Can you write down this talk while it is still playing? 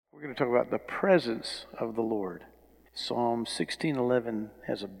We're going to talk about the presence of the Lord. Psalm 16:11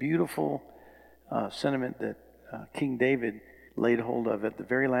 has a beautiful sentiment that King David laid hold of at the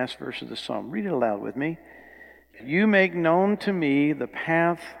very last verse of the psalm. Read it aloud with me. You make known to me the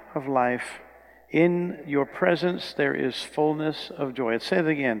path of life. In your presence there is fullness of joy. Say it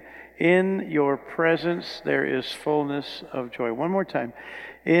again. In your presence there is fullness of joy. One more time.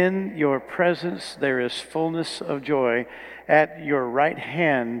 In your presence there is fullness of joy. At your right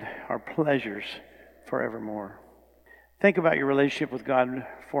hand are pleasures forevermore. Think about your relationship with God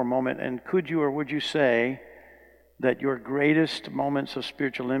for a moment, and could you or would you say that your greatest moments of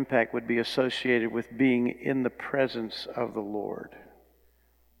spiritual impact would be associated with being in the presence of the Lord?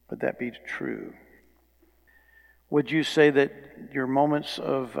 Would that be true? Would you say that your moments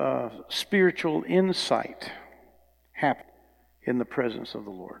of spiritual insight happen in the presence of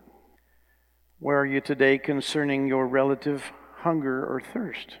the Lord? Where are you today concerning your relative hunger or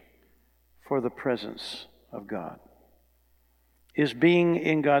thirst for the presence of God? Is being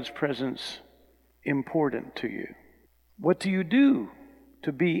in God's presence important to you? What do you do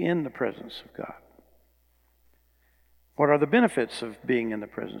to be in the presence of God? What are the benefits of being in the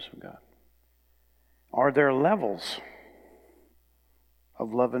presence of God? Are there levels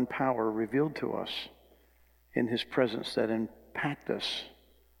of love and power revealed to us in His presence that impact us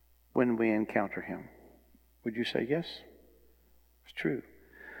when we encounter Him? Would you say yes? It's true.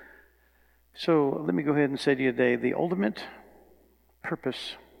 So let me go ahead and say to you today, the ultimate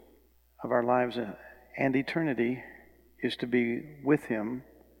purpose of our lives and eternity is to be with Him,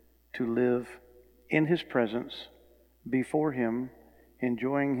 to live in His presence, before Him,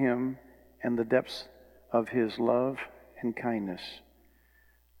 enjoying Him and the depths of His love and kindness.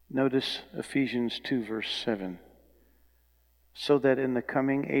 Notice Ephesians 2 verse 7. So that in the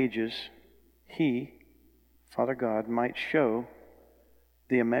coming ages He, Father God, might show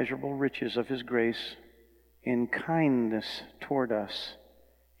the immeasurable riches of His grace in kindness toward us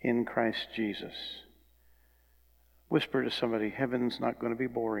in Christ Jesus. Whisper to somebody, heaven's not going to be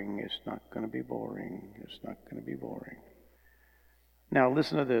boring. It's not going to be boring. It's not going to be boring. Now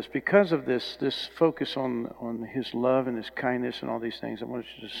listen to this. Because of this focus on His love and His kindness and all these things, I want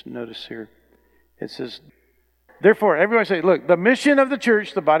you to just notice here. It says, therefore, everyone say, look, the mission of the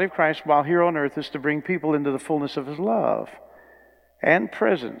church, the body of Christ, while here on earth is to bring people into the fullness of His love and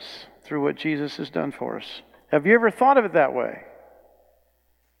presence through what Jesus has done for us. Have you ever thought of it that way?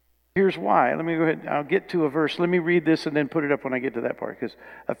 Here's why. Let me go ahead. I'll get to a verse. Let me read this and then put it up when I get to that part. Because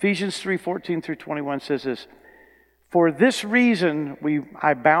Ephesians 3:14 through 21 says this. For this reason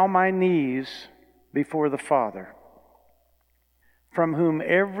I bow my knees before the Father, from whom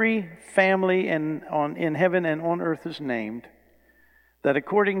every family in heaven and on earth is named, that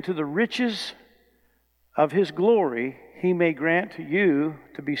according to the riches of His glory He may grant you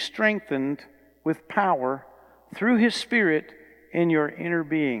to be strengthened with power through His Spirit in your inner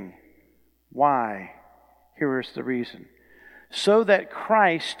being. Why? Here is the reason. So that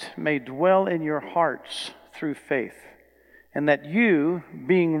Christ may dwell in your hearts through faith, and that you,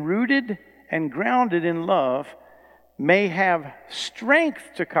 being rooted and grounded in love, may have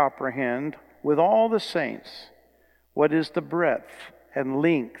strength to comprehend with all the saints what is the breadth and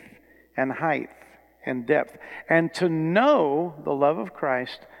length and height and depth, and to know the love of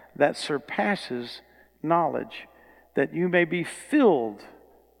Christ that surpasses knowledge, that you may be filled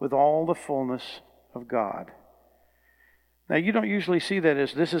with all the fullness of God. Now, you don't usually see that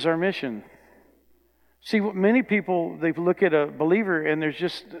as this is our mission. See, many people, they look at a believer and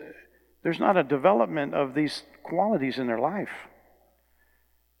there's not a development of these qualities in their life.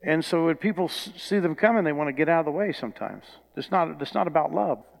 And so when people see them coming, they want to get out of the way sometimes. It's not about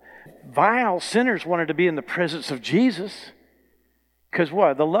love. Vile sinners wanted to be in the presence of Jesus. Because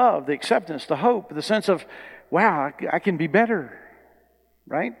what? The love, the acceptance, the hope, the sense of, wow, I can be better.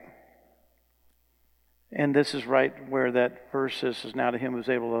 Right? And this is right where that verse says, now to Him who's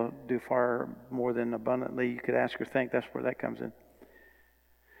able to do far more than abundantly you could ask or think. That's where that comes in.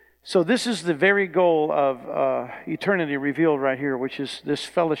 So this is the very goal of eternity revealed right here, which is this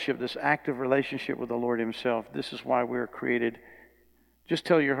fellowship, this active relationship with the Lord Himself. This is why we're created. Just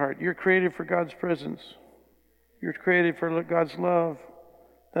tell your heart, you're created for God's presence. You're created for God's love.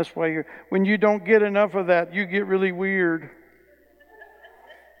 That's why when you don't get enough of that, you get really weird.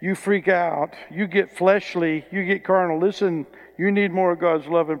 You freak out. You get fleshly. You get carnal. Listen, you need more of God's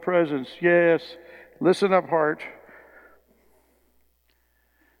love and presence. Yes. Listen up, heart.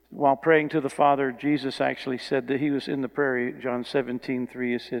 While praying to the Father, Jesus actually said that He was in the prayer, John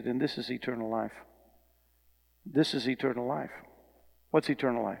 17:3, He said, and this is eternal life. This is eternal life. What's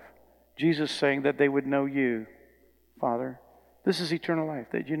eternal life? Jesus saying that they would know You, Father, This is eternal life,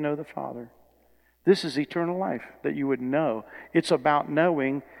 that you know the Father. This is eternal life, that you would know. It's about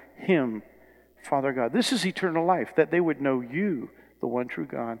knowing Him, Father God. This is eternal life, that they would know you, the one true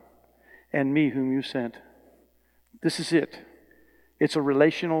God, and me whom you sent. This is it. It's a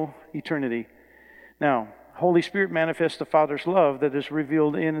relational eternity. Now, Holy Spirit manifests the Father's love that is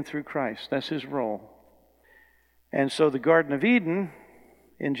revealed in and through Christ. That's His role. And so the Garden of Eden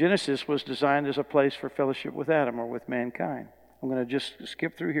in Genesis was designed as a place for fellowship with Adam, or with mankind. I'm going to just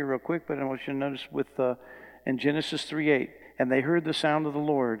skip through here real quick, but I want you to notice in Genesis 3:8, and they heard the sound of the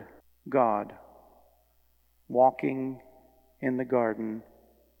Lord God walking in the garden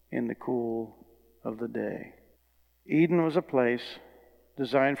in the cool of the day. Eden was a place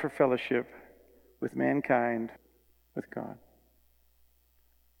designed for fellowship with mankind, with God.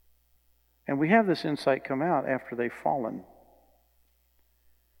 And we have this insight come out after they've fallen,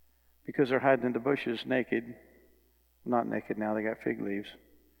 because they're hiding in the bushes naked. Not naked now, they got fig leaves.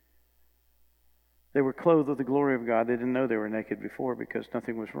 They were clothed with the glory of God. They didn't know they were naked before because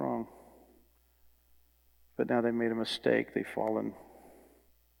nothing was wrong. But now they made a mistake. They've fallen.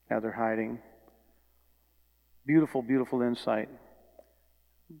 Now they're hiding. Beautiful, beautiful insight.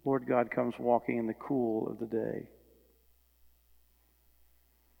 Lord God comes walking in the cool of the day.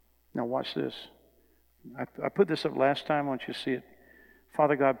 Now watch this. I put this up last time. I want you to see it.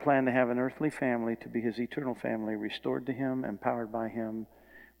 Father God planned to have an earthly family to be His eternal family, restored to Him, empowered by Him,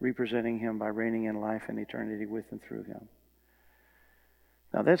 representing Him by reigning in life and eternity with and through Him.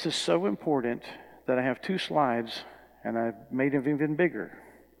 Now this is so important that I have 2 slides, and I've made them even bigger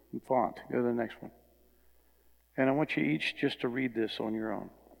in font. Go to the next one. And I want you each just to read this on your own.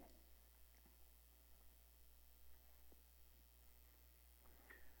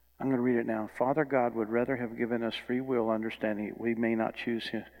 I'm going to read it now. Father God would rather have given us free will, understanding we may not choose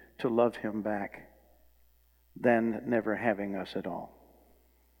to love Him back, than never having us at all.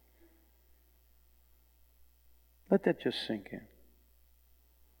 Let that just sink in.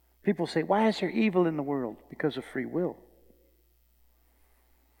 People say, why is there evil in the world? Because of free will.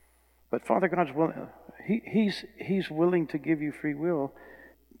 But Father God's willing, He's willing to give you free will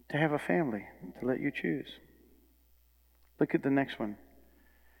to have a family, to let you choose. Look at the next one.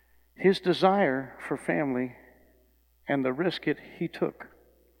 His desire for family and the risk He took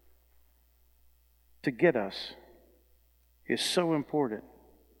to get us is so important.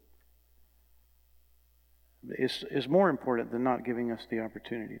 Is more important than not giving us the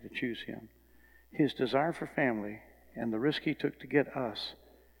opportunity to choose Him. His desire for family and the risk He took to get us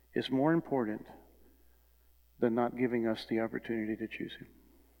is more important than not giving us the opportunity to choose Him.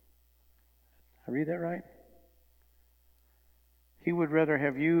 I read that right? He would rather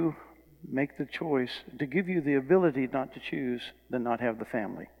have you make the choice to give you the ability not to choose than not have the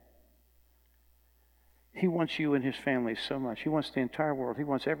family. He wants you and His family so much. He wants the entire world. He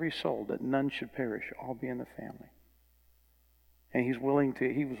wants every soul, that none should perish, all be in the family. And He was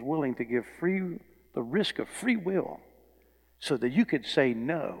willing to give the risk of free will so that you could say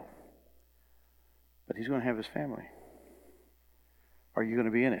no. But He's going to have His family. Are you going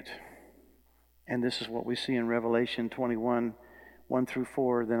to be in it? And this is what we see in Revelation 21,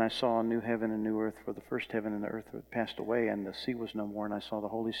 1-4. Then I saw a new heaven and new earth, for the first heaven and the earth had passed away, and the sea was no more. And I saw the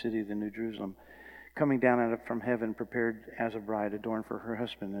holy city, the New Jerusalem, coming down out of from heaven, prepared as a bride adorned for her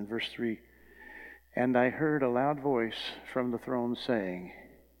husband. And verse 3, and I heard a loud voice from the throne saying,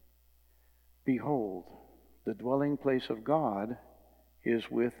 behold, the dwelling place of God is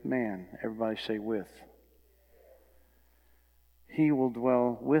with man. Everybody say with. He will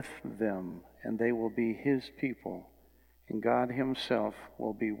dwell with them, and they will be His people, and God Himself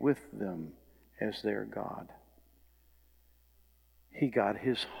will be with them as their God. He got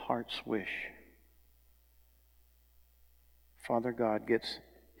His heart's wish. Father God gets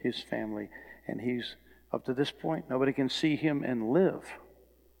His family, and He's, up to this point, nobody can see Him and live.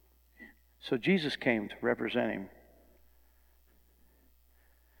 So Jesus came to represent Him.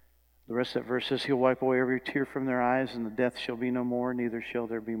 The rest of that verse says, He'll wipe away every tear from their eyes, and the death shall be no more, neither shall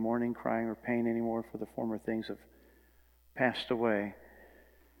there be mourning, crying, or pain anymore, for the former things have passed away.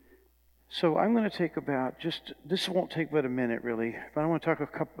 So I'm going to take this won't take but a minute really, but I want to talk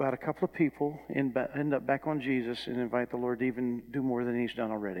about a couple of people, end up back on Jesus, and invite the Lord to even do more than He's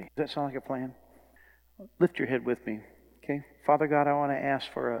done already. Does that sound like a plan? Lift your head with me, okay? Father God, I want to ask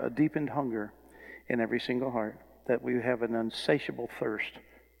for a deepened hunger in every single heart, that we have an insatiable thirst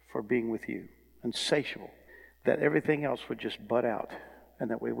for being with You, insatiable, that everything else would just butt out,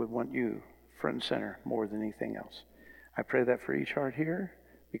 and that we would want You front and center more than anything else. I pray that for each heart here,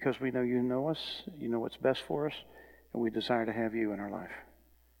 because we know You know us, You know what's best for us, and we desire to have You in our life.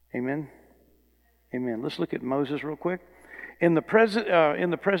 Amen? Amen. Let's look at Moses real quick. In the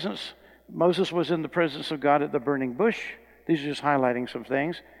presence, Moses was in the presence of God at the burning bush. These are just highlighting some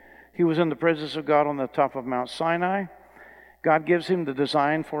things. He was in the presence of God on the top of Mount Sinai. God gives him the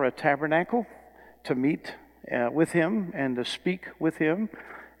design for a tabernacle to meet with him and to speak with him.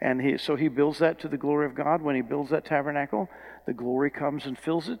 And so he builds that to the glory of God. When he builds that tabernacle, the glory comes and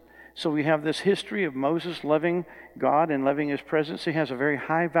fills it. So we have this history of Moses loving God and loving his presence. He has a very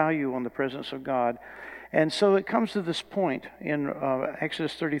high value on the presence of God. And so it comes to this point in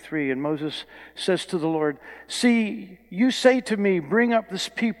Exodus 33, and Moses says to the Lord, "See, you say to me, bring up this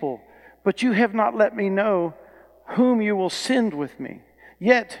people, but you have not let me know whom you will send with me.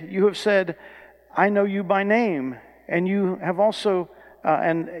 Yet you have said, I know you by name, and you have also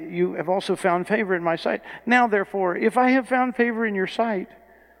found favor in my sight. Now, therefore, if I have found favor in your sight,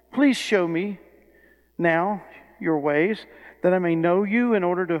 please show me now your ways, that I may know you in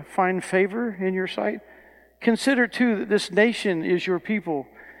order to find favor in your sight. Consider, too, that this nation is your people."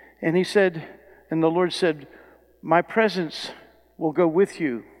 And the Lord said, "My presence will go with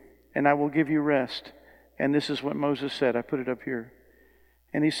you, and I will give you rest." And this is what Moses said. I put it up here.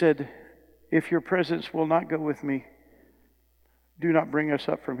 And he said, "If your presence will not go with me, do not bring us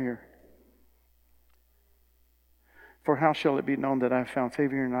up from here. For how shall it be known that I have found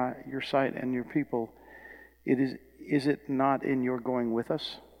favor in your sight and your people? Is it not in your going with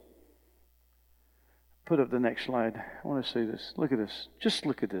us?" Put up the next slide. I want to say this. Look at this. Just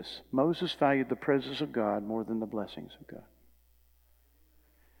look at this. Moses valued the presence of God more than the blessings of God.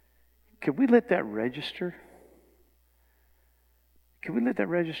 Can we let that register? Can we let that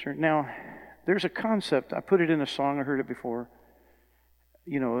register? Now, there's a concept. I put it in a song. I heard it before.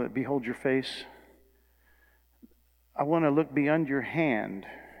 Behold your face. I want to look beyond your hand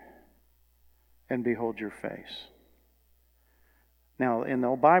and behold your face. Now, in the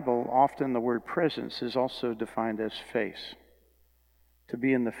Bible, often the word presence is also defined as face. To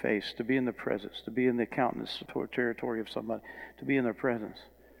be in the face, to be in the presence, to be in the countenance territory of somebody, to be in their presence.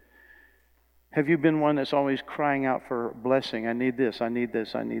 Have you been one that's always crying out for blessing? I need this, I need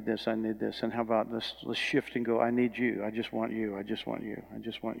this, I need this, I need this. And how about let's shift and go, I need you, I just want you, I just want you, I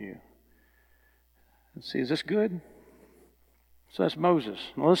just want you. Let's see, is this good? So that's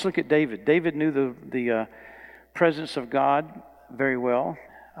Moses. Now let's look at David. David knew the presence of God very well.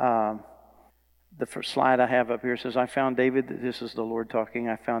 The first slide I have up here says, I found David, this is the Lord talking,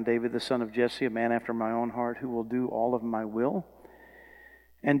 I found David the son of Jesse, a man after my own heart, who will do all of my will.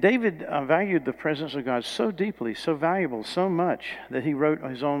 And David valued the presence of God so deeply, so valuable, so much, that he wrote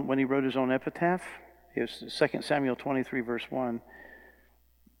his own epitaph. It's 2 Samuel 23, verse 1.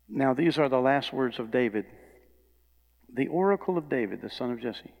 Now these are the last words of David. The oracle of David, the son of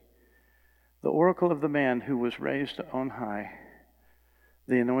Jesse. The oracle of the man who was raised on high,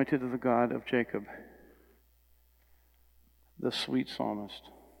 the anointed of the God of Jacob, the sweet psalmist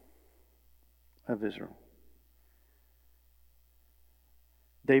of Israel.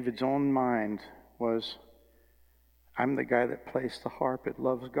 David's own mind was, I'm the guy that plays the harp. It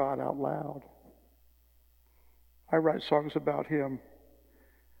loves God out loud. I write songs about him.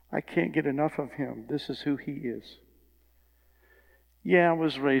 I can't get enough of him. This is who he is. Yeah, I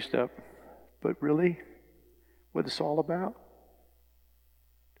was raised up, but really, what it's all about?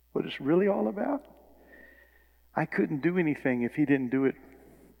 What it's really all about? I couldn't do anything if he didn't do it.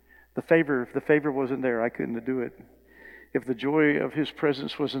 If the favor wasn't there, I couldn't do it. If the joy of his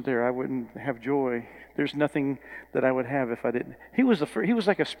presence wasn't there, I wouldn't have joy. There's nothing that I would have if I didn't. He was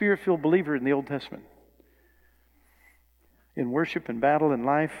like a spirit-filled believer in the Old Testament. In worship and battle and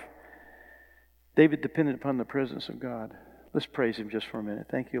life, David depended upon the presence of God. Let's praise him just for a minute.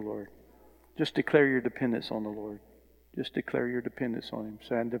 Thank you, Lord. Just declare your dependence on the Lord. Just declare your dependence on him.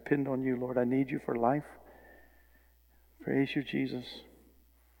 Say, I depend on you, Lord. I need you for life. Praise you, Jesus.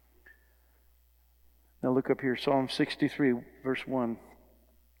 Now look up here, Psalm 63, verse 1.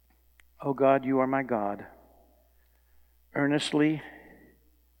 O God, you are my God. Earnestly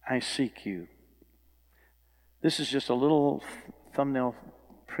I seek you. This is just a little thumbnail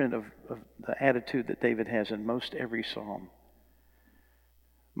print of the attitude that David has in most every psalm.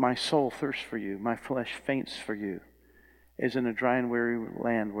 My soul thirsts for you. My flesh faints for you, as in a dry and weary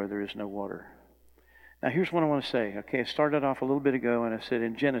land where there is no water. Now here's what I want to say. Okay, I started off a little bit ago and I said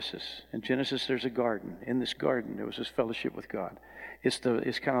in Genesis there's a garden. In this garden there was this fellowship with God. It's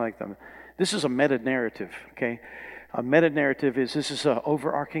kind of like this is a meta narrative, okay? A meta-narrative is, this is an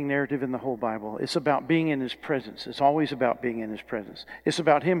overarching narrative in the whole Bible. It's about being in His presence. It's always about being in His presence. It's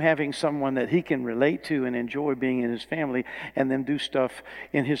about Him having someone that He can relate to and enjoy being in His family, and then do stuff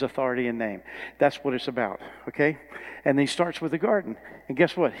in His authority and name. That's what it's about, okay? And He starts with the garden. And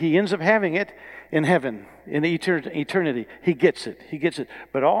guess what? He ends up having it in heaven, in eternity. He gets it. He gets it.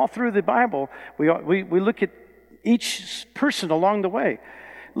 But all through the Bible, we look at each person along the way.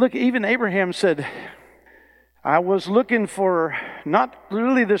 Look, even Abraham said, I was looking for not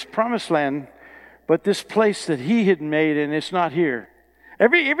really this promised land, but this place that he had made, and it's not here.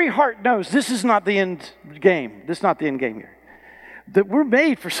 Every heart knows this is not the end game. This is not the end game here. That we're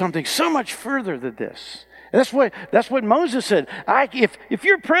made for something so much further than this. And that's what Moses said. If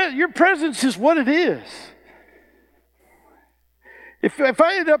your presence is what it is. If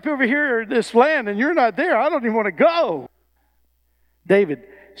I end up over here in this land and you're not there, I don't even want to go. David,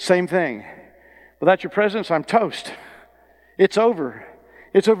 same thing. Without your presence, I'm toast. It's over.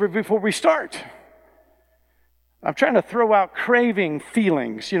 It's over before we start. I'm trying to throw out craving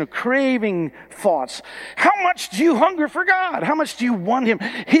feelings, craving thoughts. How much do you hunger for God? How much do you want Him?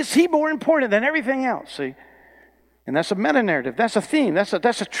 Is He more important than everything else? See? And that's a meta-narrative. That's a theme. That's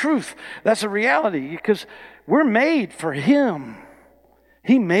a truth. That's a reality, because we're made for Him.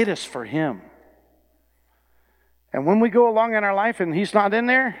 He made us for Him. And when we go along in our life and He's not in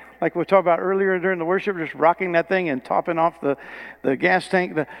there, like we talked about earlier during the worship, just rocking that thing and topping off the gas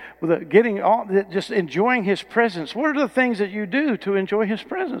tank, just enjoying His presence. What are the things that you do to enjoy His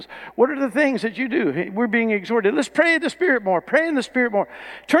presence? What are the things that you do? We're being exhorted. Let's pray in the Spirit more. Pray in the Spirit more.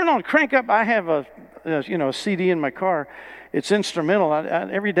 Crank up. I have a CD in my car. It's instrumental.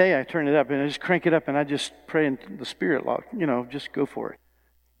 Every day I turn it up and I just crank it up and I just pray in the Spirit. Just go for it.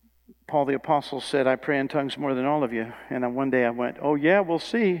 Paul the Apostle said, I pray in tongues more than all of you. And one day I went, oh yeah, we'll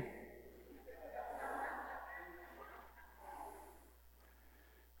see.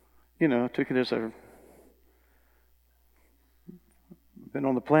 Took it as I've been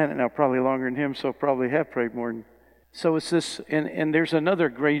on the planet now probably longer than him, so probably have prayed more. So it's this, and there's another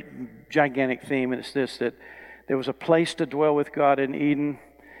great, gigantic theme, and it's this, that there was a place to dwell with God in Eden.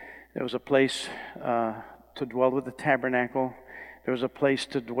 There was a place to dwell with the tabernacle. There was a place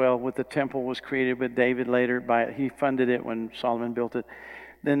to dwell with the temple was created with David later. He funded it when Solomon built it.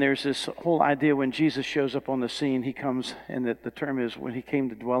 Then there's this whole idea when Jesus shows up on the scene, He comes, and the term is when He came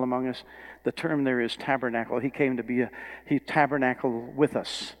to dwell among us. The term there is tabernacle. He came to He tabernacled with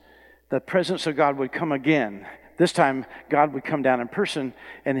us. The presence of God would come again. This time, God would come down in person,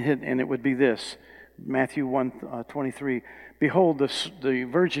 and it would be this. Matthew 1:23. Behold, the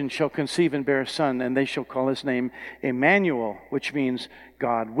virgin shall conceive and bear a son, and they shall call His name Emmanuel, which means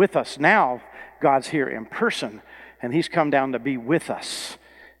God with us. Now, God's here in person, and He's come down to be with us.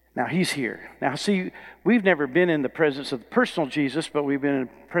 Now He's here. Now see, we've never been in the presence of the personal Jesus, but we've been in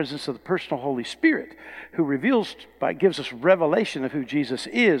the presence of the personal Holy Spirit, who gives us revelation of who Jesus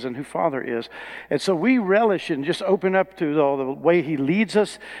is and who Father is. And so we relish and just open up to the way He leads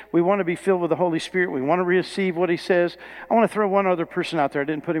us. We want to be filled with the Holy Spirit. We want to receive what He says. I want to throw one other person out there. I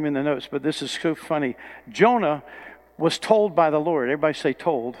didn't put him in the notes, but this is so funny. Jonah was told by the Lord. Everybody say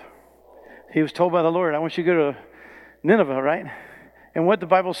told. He was told by the Lord, I want you to go to Nineveh, right? And what the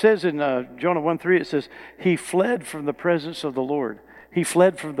Bible says in Jonah 1:3, it says, he fled from the presence of the Lord. He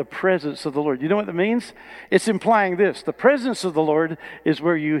fled from the presence of the Lord. You know what that means? It's implying this. The presence of the Lord is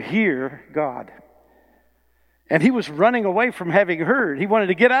where you hear God. And he was running away from having heard. He wanted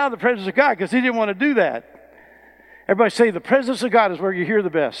to get out of the presence of God because he didn't want to do that. Everybody say, the presence of God is where you hear the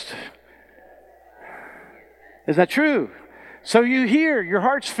best. Is that true? So you hear, your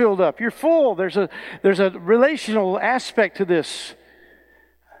heart's filled up, you're full. There's a relational aspect to this.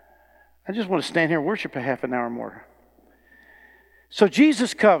 I just want to stand here and worship a half an hour more. So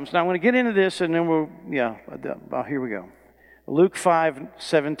Jesus comes. Now I'm going to get into this and then here we go. Luke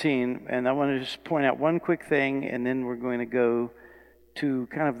 5:17, and I want to just point out one quick thing and then we're going to go to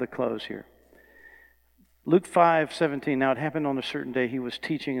kind of the close here. Luke 5:17, now it happened on a certain day he was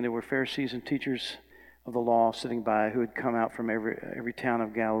teaching and there were Pharisees and teachers of the law sitting by who had come out from every town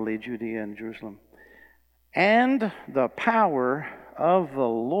of Galilee, Judea, and Jerusalem. And the power of the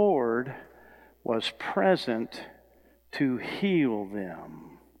Lord was present to heal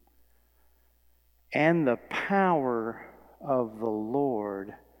them. And the power of the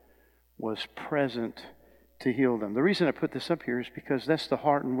Lord was present to heal them. The reason I put this up here is because that's the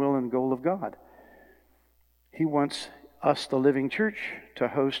heart and will and goal of God. He wants us, the living church, to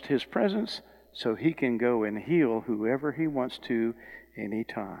host His presence so He can go and heal whoever He wants to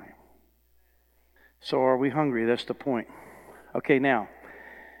anytime. So are we hungry? That's the point. Okay, now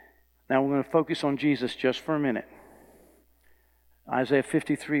we're going to focus on Jesus just for a minute. Isaiah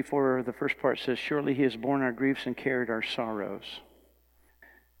 53, for the first part says, surely he has borne our griefs and carried our sorrows.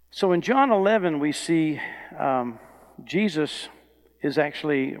 So in John 11, we see Jesus is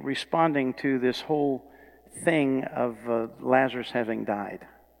actually responding to this whole thing of Lazarus having died.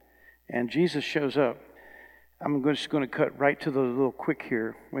 And Jesus shows up. I'm just going to cut right to the little quick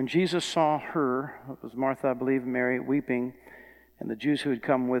here. When Jesus saw her, it was Martha, I believe, Mary, weeping, and the Jews who had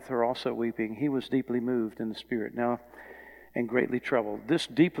come with her also weeping, he was deeply moved in the spirit. Now, and greatly troubled. This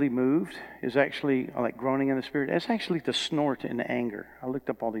deeply moved is actually like groaning in the spirit. It's actually to snort in anger. I looked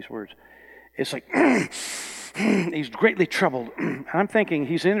up all these words. It's like, he's greatly troubled. I'm thinking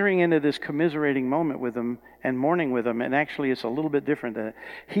he's entering into this commiserating moment with them and mourning with them, and actually it's a little bit different than that.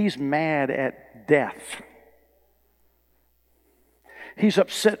 He's mad at death. He's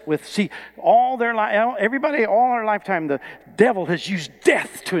upset with, all our lifetime, the devil has used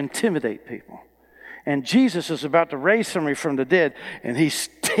death to intimidate people. And Jesus is about to raise somebody from the dead, and he's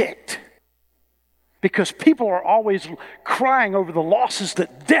ticked. Because people are always crying over the losses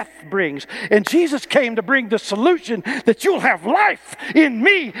that death brings. And Jesus came to bring the solution that you'll have life in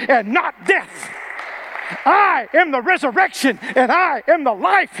me and not death. I am the resurrection, and I am the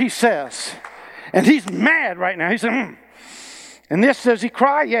life, he says. And he's mad right now. He's saying, And this, does he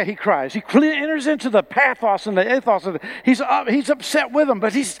cry? Yeah, he cries. He enters into the pathos and the ethos of it. He's upset with them,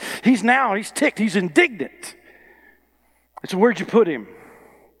 but he's ticked. He's indignant. It's where'd you put him?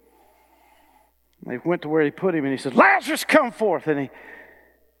 They went to where he put him, and he said, Lazarus, come forth. And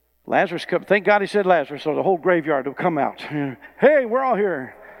Lazarus come. Thank God he said Lazarus, so the whole graveyard will come out. Hey, we're all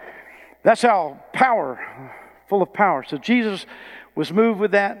here. That's how full of power. So Jesus was moved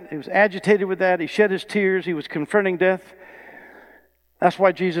with that. He was agitated with that. He shed his tears. He was confronting death. That's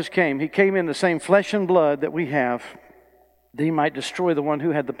why Jesus came. He came in the same flesh and blood that we have, that he might destroy the one who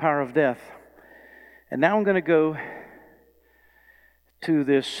had the power of death. And now I'm going to go to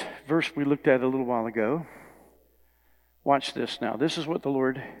this verse we looked at a little while ago. Watch this now. This is what the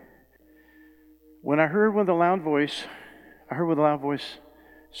Lord... When I heard with a loud voice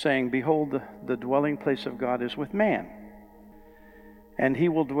saying, Behold, the dwelling place of God is with man, and he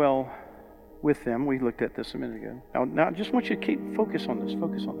will dwell with them. We looked at this a minute ago. Now I just want you to focus on this.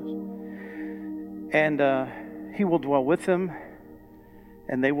 And he will dwell with them,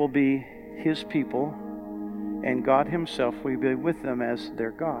 and they will be his people, and God himself will be with them as their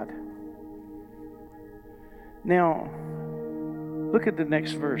God. Now, look at the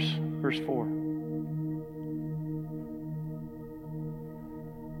next verse, verse 4.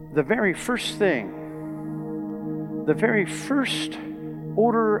 The very first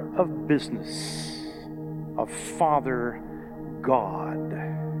order of business of Father God.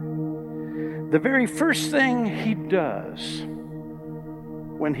 The very first thing he does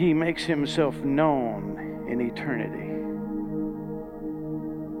when he makes himself known in eternity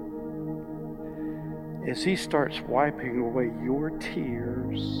is he starts wiping away your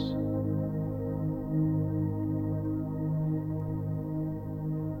tears.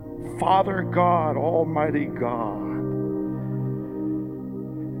 Father God, Almighty God.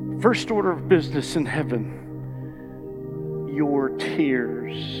 First order of business in heaven, your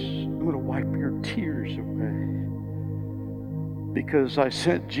tears. I'm going to wipe your tears away. Because I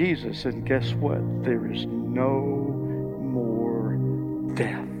sent Jesus, and guess what? There is no more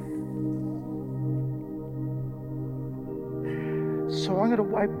death. So I'm going to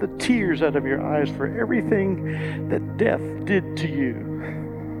wipe the tears out of your eyes for everything that death did to you.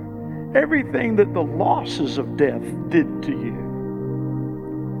 Everything that the losses of death did to you.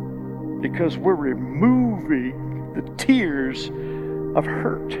 Because we're removing the tears of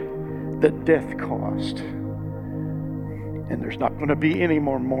hurt that death caused. And there's not going to be any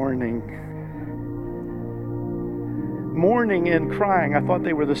more mourning. Mourning and crying, I thought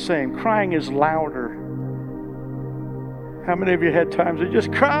they were the same. Crying is louder. How many of you had times that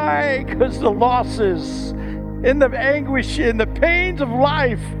just cry because the losses and the anguish and the pains of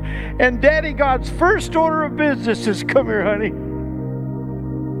life, and Daddy God's first order of business is, come here, honey.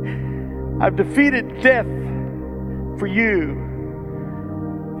 I've defeated death for you,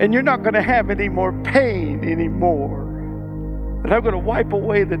 and you're not going to have any more pain anymore. And I'm going to wipe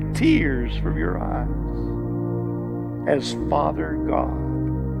away the tears from your eyes as Father God.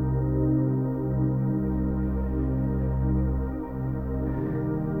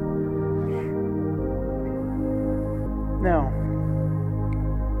 Now,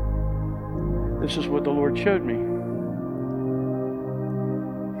 this is what the Lord showed me.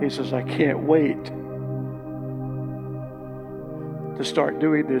 He says, I can't wait to start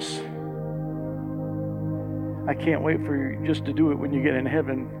doing this. I can't wait for you just to do it when you get in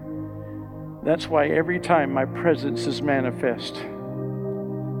heaven. That's why every time my presence is manifest,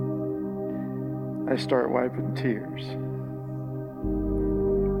 I start wiping tears.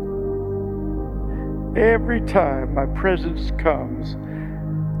 Every time my presence comes,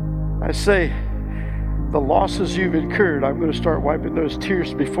 I say, the losses you've incurred, I'm going to start wiping those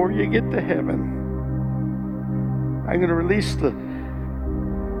tears before you get to heaven. I'm going to release the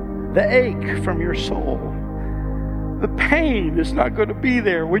ache from your soul. The pain is not going to be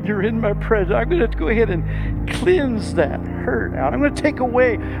there when you're in my presence. I'm going to go ahead and cleanse that hurt out. I'm going to take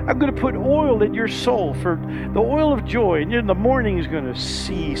away, I'm going to put oil in your soul for the oil of joy. And the mourning is going to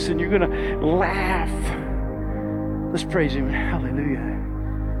cease and you're going to laugh. Let's praise Him. Hallelujah.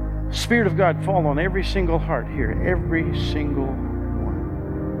 Spirit of God, fall on every single heart here. Every single one.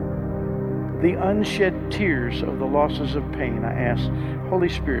 The unshed tears of the losses of pain, I ask, Holy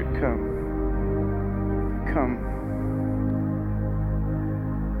Spirit, come. Come.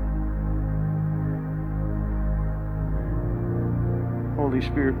 Holy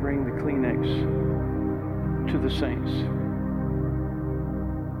Spirit, bring the Kleenex to the saints.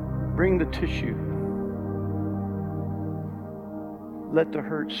 Bring the tissue. Let the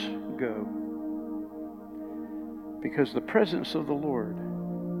hurts go. Because the presence of the Lord,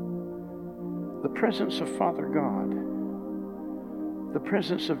 the presence of Father God, the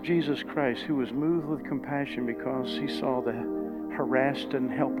presence of Jesus Christ, who was moved with compassion because He saw the harassed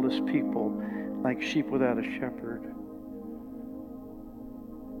and helpless people like sheep without a shepherd.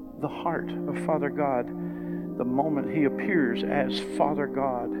 The heart of Father God, the moment He appears as Father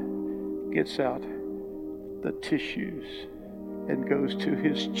God, gets out the tissues and goes to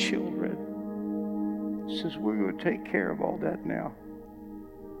His children. Says, we're going to take care of all that now.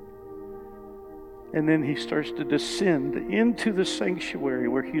 And then He starts to descend into the sanctuary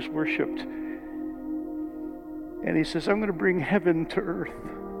where He's worshiped. And He says, I'm going to bring heaven to earth.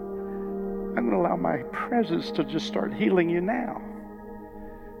 I'm going to allow my presence to just start healing you now.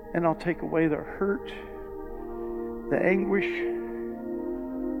 And I'll take away the hurt, the anguish,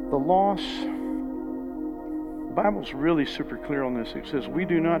 the loss. The Bible's really super clear on this. It says, we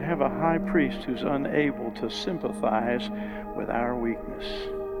do not have a high priest who's unable to sympathize with our weakness.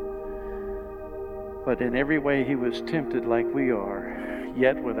 But in every way He was tempted like we are,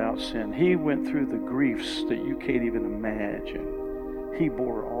 yet without sin. He went through the griefs that you can't even imagine. He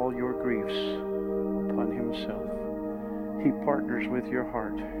bore all your griefs upon Himself. He partners with your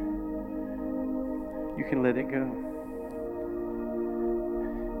heart. You can let it go.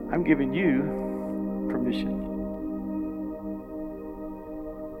 I'm giving you permission.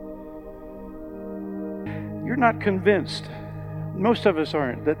 You're not convinced, most of us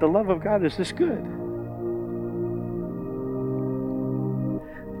aren't, that the love of God is this good.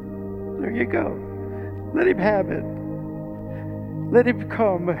 There you go. Let Him have it. Let Him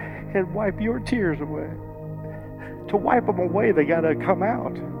come and wipe your tears away. To wipe them away, they got to come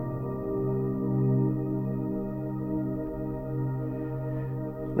out.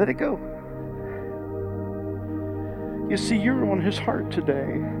 Let it go. You see, you're on His heart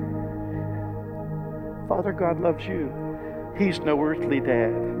today. Father God loves you. He's no earthly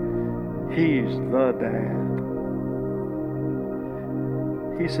dad. He's the dad.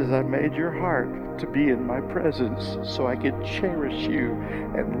 He says, I made your heart to be in my presence so I could cherish you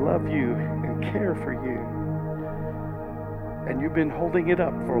and love you and care for you. And you've been holding it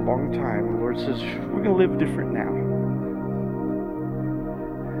up for a long time. The Lord says, we're going to live different now.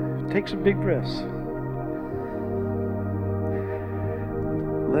 Take some big breaths.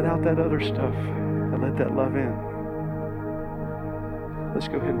 Let out that other stuff and let that love in. Let's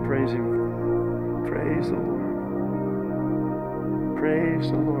go ahead and praise Him. Praise the Lord. Praise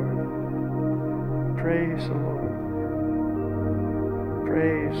the Lord. Praise the Lord.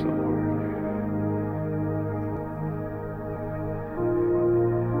 Praise the Lord.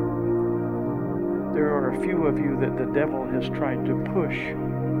 There are a few of you that the devil has tried to push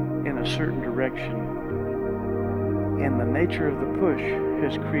in a certain direction. And the nature of the push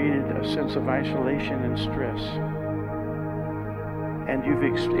has created a sense of isolation and stress. And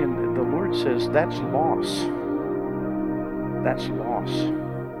and the Lord says that's loss. That's loss.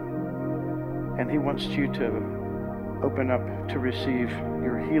 And He wants you to open up to receive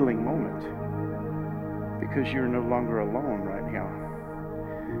your healing moment. Because you're no longer alone right now.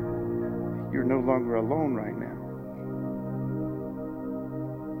 You're no longer alone right now.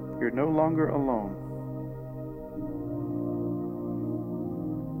 You're no longer alone.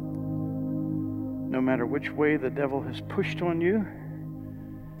 No matter which way the devil has pushed on you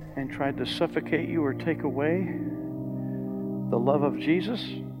and tried to suffocate you or take away the love of Jesus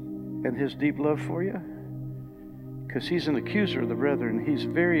and His deep love for you, because he's an accuser of the brethren. He's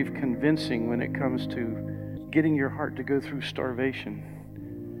very convincing when it comes to getting your heart to go through starvation.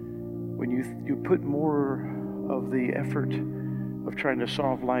 When you put more of the effort of trying to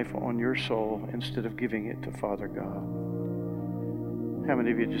solve life on your soul instead of giving it to Father God. How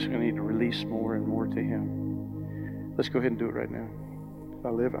many of you are just going to need to release more and more to him? Let's go ahead and do it right now.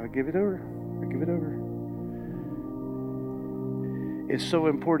 I'll give it over. I give it over. It's so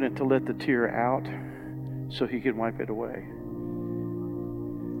important to let the tear out so he can wipe it away.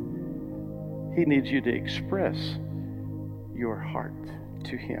 He needs you to express your heart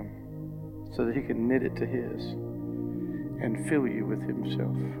to him so that he can knit it to his and fill you with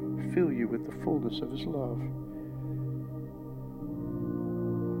himself, fill you with the fullness of his love.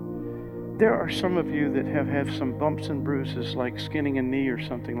 There are some of you that have had some bumps and bruises, like skinning a knee or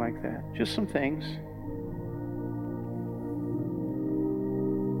something like that. Just some things.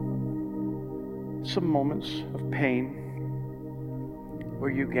 Some moments of pain where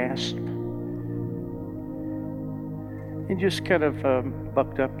you gasped and just kind of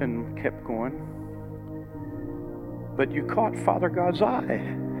bucked up and kept going. But you caught Father God's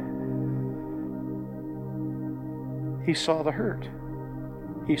eye. He saw the hurt.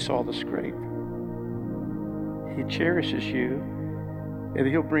 He saw the scrape. He cherishes you, and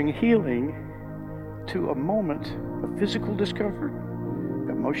he'll bring healing to a moment of physical discomfort,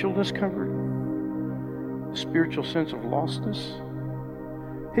 emotional discomfort, a spiritual sense of lostness.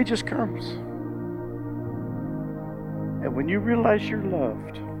 He just comes. And when you realize you're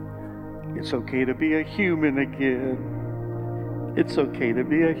loved, it's okay to be a human again. It's okay to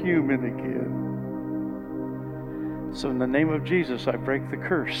be a human again. So in the name of Jesus, I break the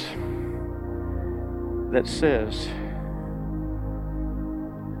curse that says,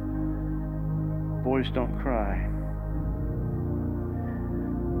 boys don't cry.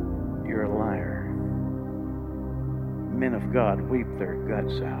 You're a liar. Men of God weep their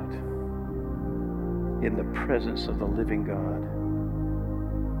guts out in the presence of the living God.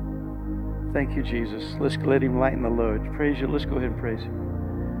 Thank you, Jesus. Let's let him lighten the load. Praise you. Let's go ahead and praise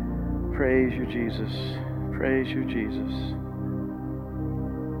him. Praise you, Jesus. Praise you, Jesus.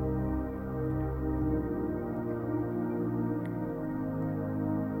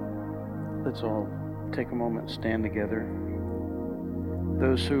 Let's all take a moment and stand together.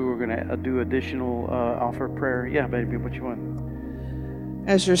 Those who are going to do additional offer prayer. Yeah, baby, what you want?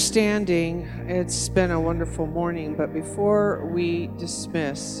 As you're standing, it's been a wonderful morning, but before we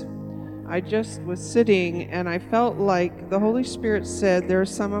dismiss, I just was sitting and I felt like the Holy Spirit said there are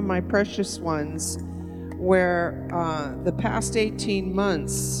some of my precious ones where the past 18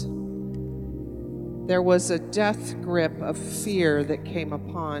 months there was a death grip of fear that came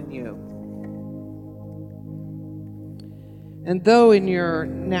upon you. And though in your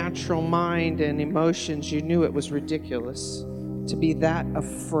natural mind and emotions you knew it was ridiculous to be that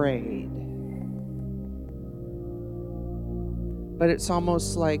afraid, but it's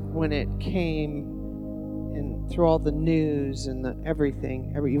almost like when it came and through all the news and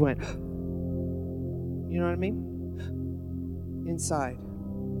everything, you went, you know what I mean? Inside.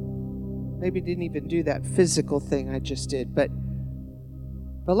 Maybe didn't even do that physical thing I just did, but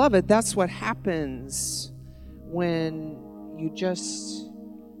beloved, that's what happens when you just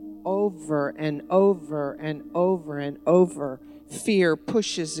over and over and over and over, fear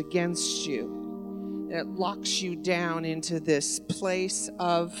pushes against you. It locks you down into this place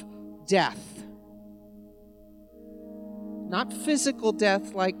of death. Not physical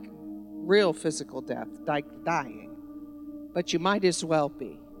death like real physical death, like dying, but you might as well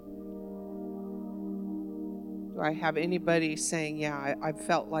be. Do I have anybody saying, yeah, I've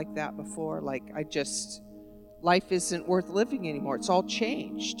felt like that before, like life isn't worth living anymore. It's all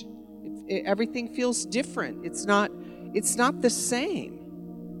changed. Everything feels different. It's not the same.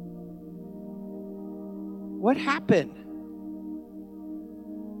 What happened?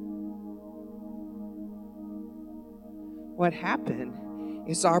 What happened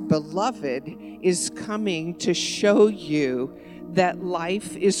is our beloved is coming to show you that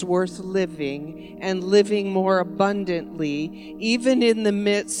life is worth living and living more abundantly, even in the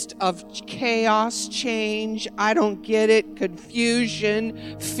midst of chaos, change, I don't get it,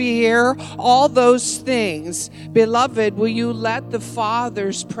 confusion, fear, all those things. Beloved, will you let the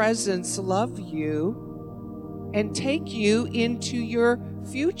Father's presence love you and take you into your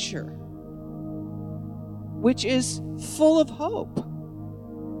future, which is full of hope?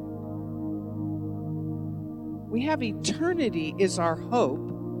 We have eternity is our hope,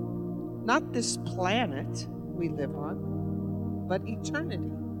 not this planet we live on, but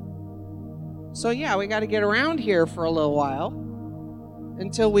eternity. So yeah, we got to get around here for a little while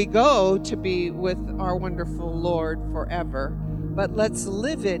until we go to be with our wonderful Lord forever. But let's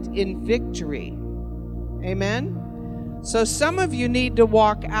live it in victory. Amen? So some of you need to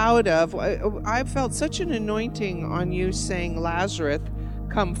walk out of, I felt such an anointing on you saying, Lazarus,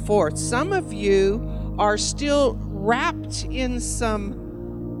 come forth. Some of you are still wrapped in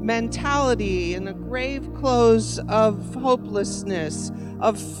some mentality, in the grave clothes of hopelessness,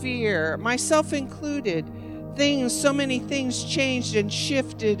 of fear, myself included. So many things changed and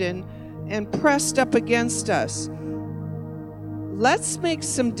shifted and pressed up against us. Let's make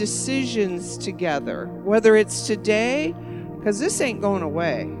some decisions together, whether it's today, because this ain't going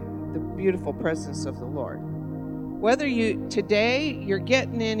away, the beautiful presence of the Lord. Whether today you're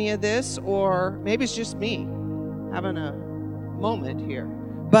getting any of this, or maybe it's just me having a moment here.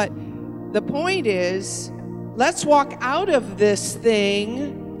 But the point is, let's walk out of this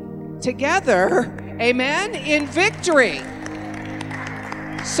thing together, amen, in victory,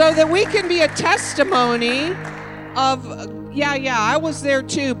 so that we can be a testimony of, yeah, I was there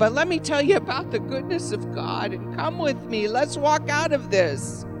too, but let me tell you about the goodness of God, and come with me. Let's walk out of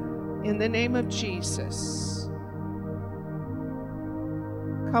this in the name of Jesus.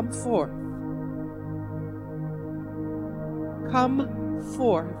 Come forth. Come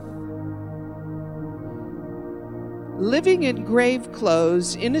forth. Living in grave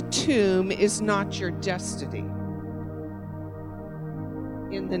clothes in a tomb is not your destiny.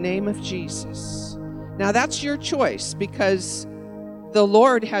 In the name of Jesus. Now that's your choice, because the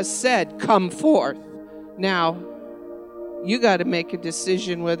Lord has said, come forth. Now, you got to make a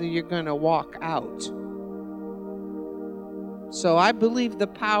decision whether you're going to walk out. So I believe the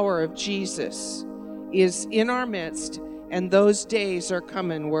power of Jesus is in our midst, and those days are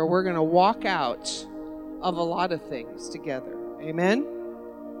coming where we're going to walk out of a lot of things together. Amen?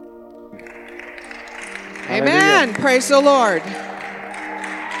 Hallelujah. Amen. Praise the Lord.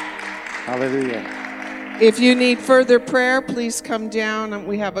 Hallelujah. If you need further prayer, please come down.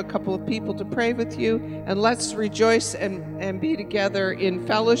 We have a couple of people to pray with you. And let's rejoice and be together in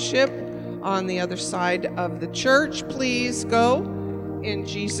fellowship on the other side of the church. Please go in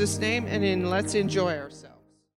Jesus' name, and let's enjoy ourselves.